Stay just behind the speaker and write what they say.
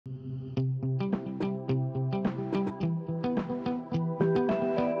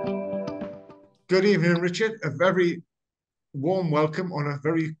Good evening, Richard. A very warm welcome on a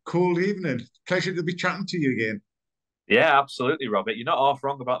very cold evening. Pleasure to be chatting to you again. Yeah, absolutely, Robert. You're not half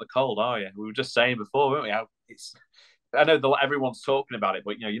wrong about the cold, are you? We were just saying before, weren't we? How it's I know everyone's talking about it,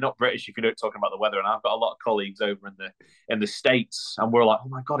 but you're not British if you don't talk about the weather. And I've got a lot of colleagues over in the States, and we're like, oh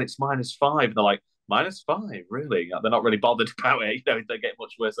my god, it's -5. And they're like, -5, really? They're not really bothered about it. They get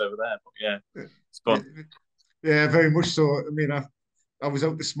much worse over there. But yeah, it's Yeah, fun. yeah, very much so. I mean, I was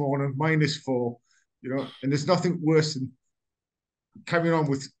out this morning, -4, and there's nothing worse than carrying on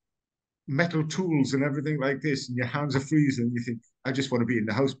with metal tools and everything like this, and your hands are freezing, and you think, I just want to be in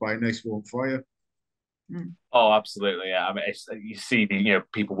the house by a nice warm fire. Mm. Oh, absolutely. Yeah. I mean, you see the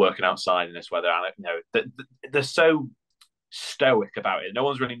people working outside in this weather, and they're so stoic about it. No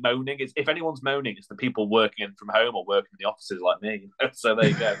one's really moaning. It's if anyone's moaning, it's the people working from home or working in the offices like me. So there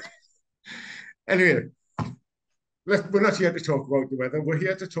you go. Anyway, we're not here to talk about the weather. We're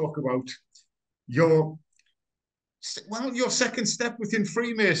here to talk about your your second step within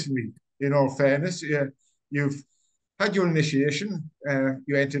Freemasonry. In all fairness, yeah, you've had your initiation.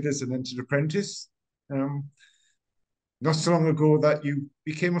 You entered as an entered apprentice. Um, Not so long ago that you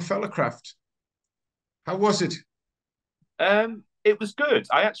became a fellow craft. How was it? It was good.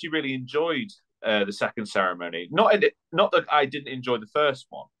 I actually really enjoyed the second ceremony. Not that I didn't enjoy the first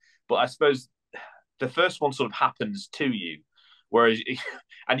one, but I suppose the first one sort of happens to you, whereas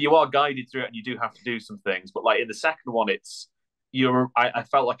and you are guided through it, and you do have to do some things. But like in the second one, I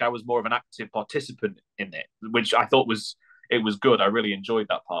felt like I was more of an active participant in it, which I thought was good. I really enjoyed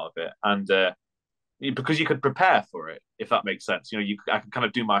that part of it, and because you could prepare for it, if that makes sense. I could kind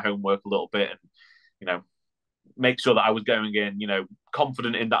of do my homework a little bit, and you know make sure that I was going in,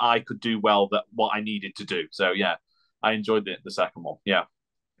 confident in that I could do well that what I needed to do. So yeah, I enjoyed the second one. Yeah.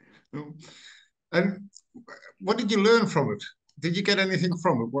 And what did you learn from it? Did you get anything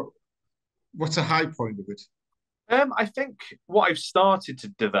from it? What's a high point of it? I think what I've started to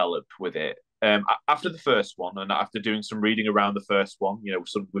develop with it after the first one, and after doing some reading around the first one,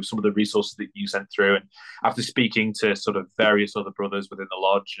 with some of the resources that you sent through, and after speaking to sort of various other brothers within the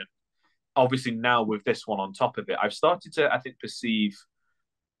lodge, and obviously now with this one on top of it, I've started to, I think, perceive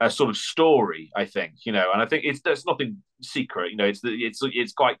a sort of story. I think, and I think there's nothing secret.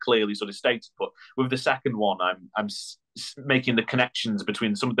 It's quite clearly sort of stated. But with the second one, I'm making the connections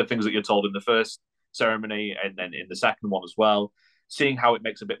between some of the things that you're told in the first ceremony and then in the second one as well, seeing how it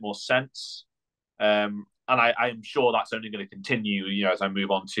makes a bit more sense. And I am sure that's only going to continue, as I move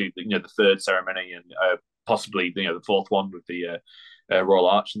on to the third ceremony and possibly the fourth one with the Royal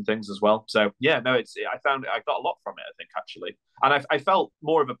Arch and things as well. So yeah, no, I found I got a lot from it. I think actually, and I felt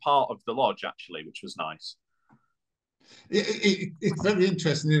more of a part of the lodge actually, which was nice. It's very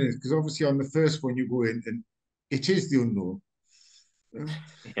interesting, isn't it? Because obviously on the first one you go in and it is the unknown. Uh,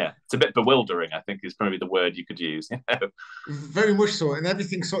 Yeah, it's a bit bewildering. I think is probably the word you could use. Very much so, and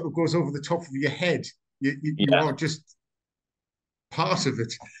everything sort of goes over the top of your head. You Yeah, are just part of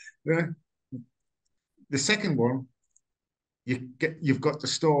it. Uh, the second one, you've got the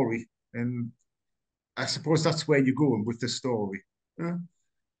story, and I suppose that's where you're going with the story. Uh,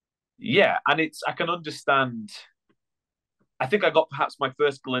 yeah, and I can understand. I think I got perhaps my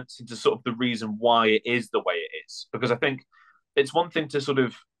first glimpse into sort of the reason why it is the way it is, because I think it's one thing to sort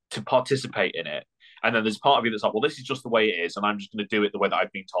of to participate in it, and then there's part of you that's like, well, this is just the way it is, and I'm just going to do it the way that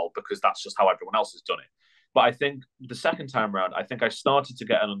I've been told because that's just how everyone else has done it. But I think the second time around, I think I started to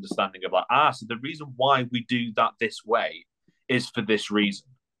get an understanding of like, so the reason why we do that this way is for this reason.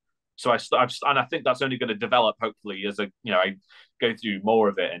 So and I think that's only going to develop hopefully as I go through more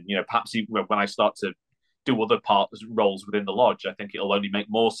of it, and perhaps even when I start to do other parts roles within the lodge, I think it'll only make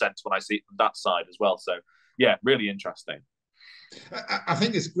more sense when I see it from that side as well. So yeah, really interesting. I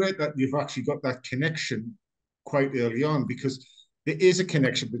think it's great that you've actually got that connection quite early on because there is a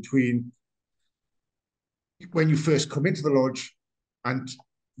connection between when you first come into the lodge and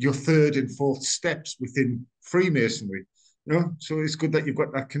your third and fourth steps within Freemasonry. So it's good that you've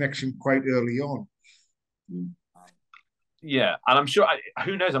got that connection quite early on. Yeah, and I'm sure.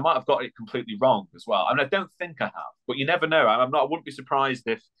 Who knows? I might have got it completely wrong as well. I mean, I don't think I have, but you never know. I'm not. I wouldn't be surprised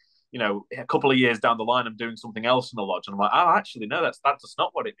if a couple of years down the line, I'm doing something else in the lodge, and I'm like, oh, actually, no, that's just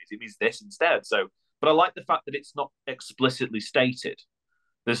not what it means. It means this instead. So, but I like the fact that it's not explicitly stated.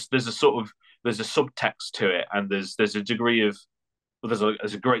 There's a sort of there's a subtext to it, and there's a degree of there's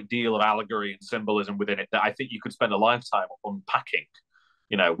a great deal of allegory and symbolism within it that I think you could spend a lifetime unpacking,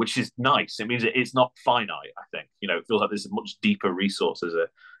 which is nice. It means it's not finite. I think it feels like there's a much deeper resource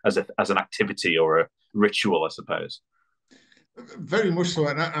as an activity or a ritual, I suppose. Very much so,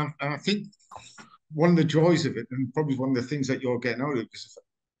 and I think one of the joys of it, and probably one of the things that you're getting out of it, because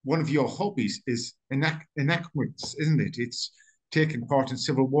one of your hobbies is enactments, isn't it? It's taking part in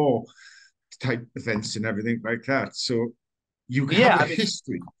Civil War type events and everything like that. So you have Yeah, a I mean,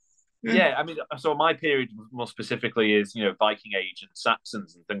 history. Yeah. yeah, I mean, so my period more specifically is, Viking Age and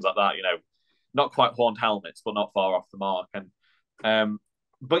Saxons and things like that. Not quite horned helmets, but not far off the mark. And um,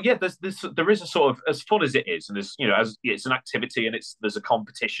 but yeah, there is a sort of, as fun as it is, and as it's an activity and there's a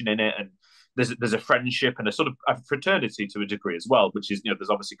competition in it, and there's a friendship and a sort of a fraternity to a degree as well, which is, there's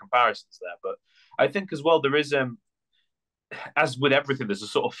obviously comparisons there. But I think as well there is as with everything, there's a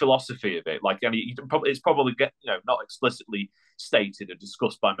sort of philosophy of it. Like, I mean, it's probably not explicitly stated or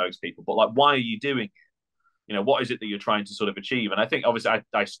discussed by most people, but like, why are you doing it? What is it that you're trying to sort of achieve? And I think obviously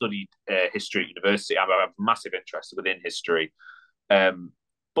I studied history at university. I have a massive interest within history,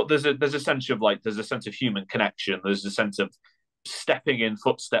 but there's a sense of human connection. There's a sense of stepping in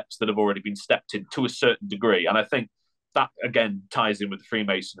footsteps that have already been stepped in to a certain degree, and I think that again ties in with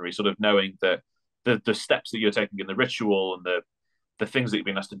Freemasonry, sort of knowing that the steps that you're taking in the ritual and the things that you've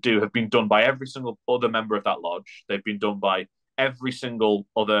been asked to do have been done by every single other member of that lodge. They've been done by every single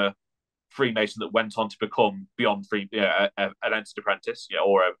other Freemason that went on to become beyond an entered apprentice,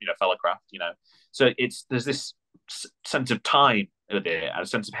 or a fellow craft. So there's this sense of time there, and a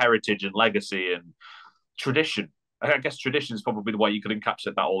sense of heritage and legacy and tradition. I guess tradition is probably the way you could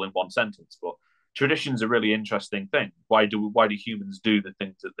encapsulate that all in one sentence. But tradition's a really interesting thing. Why do humans do the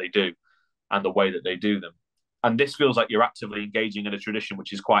things that they do, and the way that they do them? And this feels like you're actively engaging in a tradition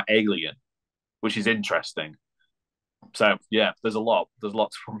which is quite alien, which is interesting. So yeah, there's a lot to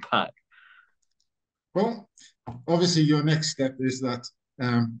unpack. Well, obviously, your next step is that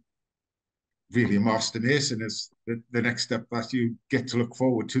really Master Mason is the next step that you get to look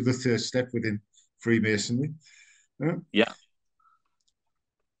forward to, the third step within Freemasonry. Yeah.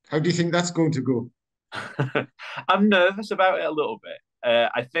 How do you think that's going to go? I'm nervous about it a little bit.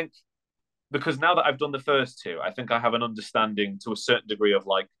 I think because now that I've done the first two, I think I have an understanding to a certain degree of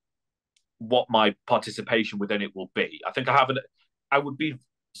like what my participation within it will be. I think I would be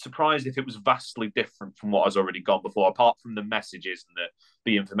surprised if it was vastly different from what has already gone before, apart from the messages and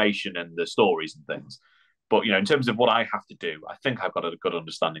the information and the stories and things. But in terms of what I have to do, I think I've got a good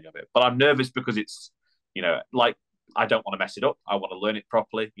understanding of it. But I'm nervous because it's, like, I don't want to mess it up. I want to learn it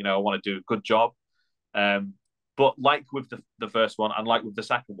properly. I want to do a good job. But like with the first one and like with the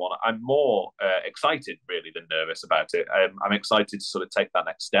second one, I'm more excited really than nervous about it. I'm excited to sort of take that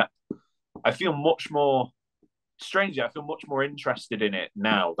next step. I feel much more strangely, I feel much more interested in it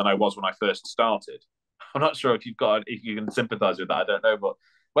now than I was when I first started. I'm not sure if you can sympathise with that. I don't know, but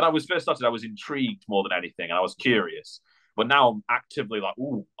when I was first started, I was intrigued more than anything, and I was curious. But now I'm actively like,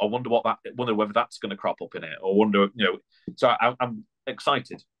 "Ooh, I wonder whether that's going to crop up in it, or wonder, So I'm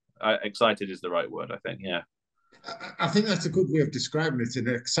excited. Excited is the right word, I think. Yeah. I think that's a good way of describing it. It's an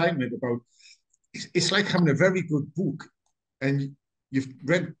excitement about. It's like having a very good book, and you've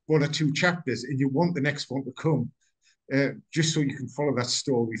read one or two chapters, and you want the next one to come, just so you can follow that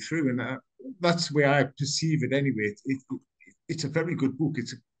story through. And that's the way I perceive it anyway. It's a very good book.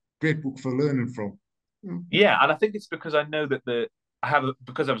 It's a great book for learning from. Yeah, and I think it's because I know that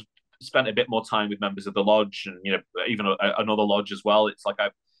because I've spent a bit more time with members of the lodge, and even another lodge as well. It's like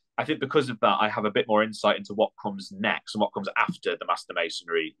I think because of that, I have a bit more insight into what comes next and what comes after the Master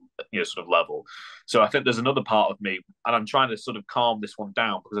Masonry, sort of level. So I think there's another part of me, and I'm trying to sort of calm this one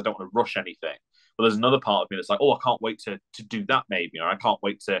down because I don't want to rush anything. But there's another part of me that's like, oh, I can't wait to do that maybe, or I can't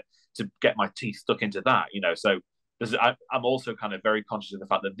wait to get my teeth stuck into that, So I'm also kind of very conscious of the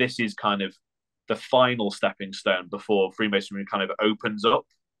fact that this is kind of the final stepping stone before Freemasonry kind of opens up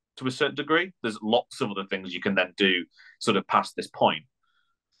to a certain degree. There's lots of other things you can then do sort of past this point.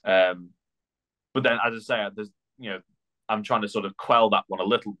 But then, as I say, I'm trying to sort of quell that one a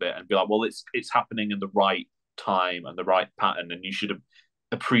little bit and be like, well, it's happening in the right time and the right pattern, and you should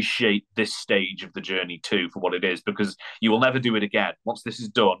appreciate this stage of the journey too for what it is, because you will never do it again. Once this is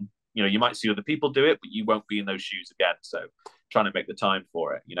done, you might see other people do it, but you won't be in those shoes again. So, trying to make the time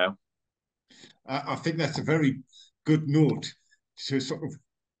for it, I think that's a very good note to sort of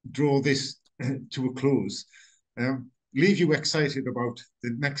draw this to a close. Leave you excited about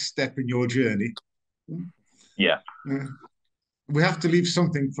the next step in your journey. Yeah. We have to leave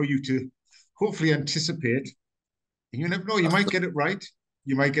something for you to hopefully anticipate. You never know, you might get it right,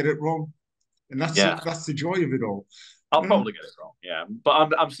 you might get it wrong. And that's the joy of it all. I'll probably get it wrong, yeah.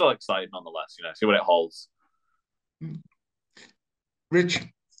 But I'm still excited nonetheless, see what it holds. Rich,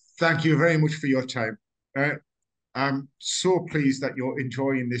 thank you very much for your time. I'm so pleased that you're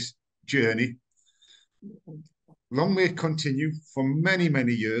enjoying this journey. Long may it continue for many,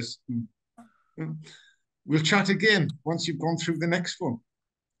 many years. We'll chat again once you've gone through the next one.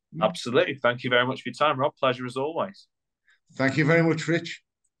 Absolutely. Thank you very much for your time, Rob. Pleasure as always. Thank you very much, Rich.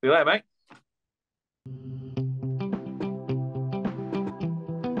 See you later, mate.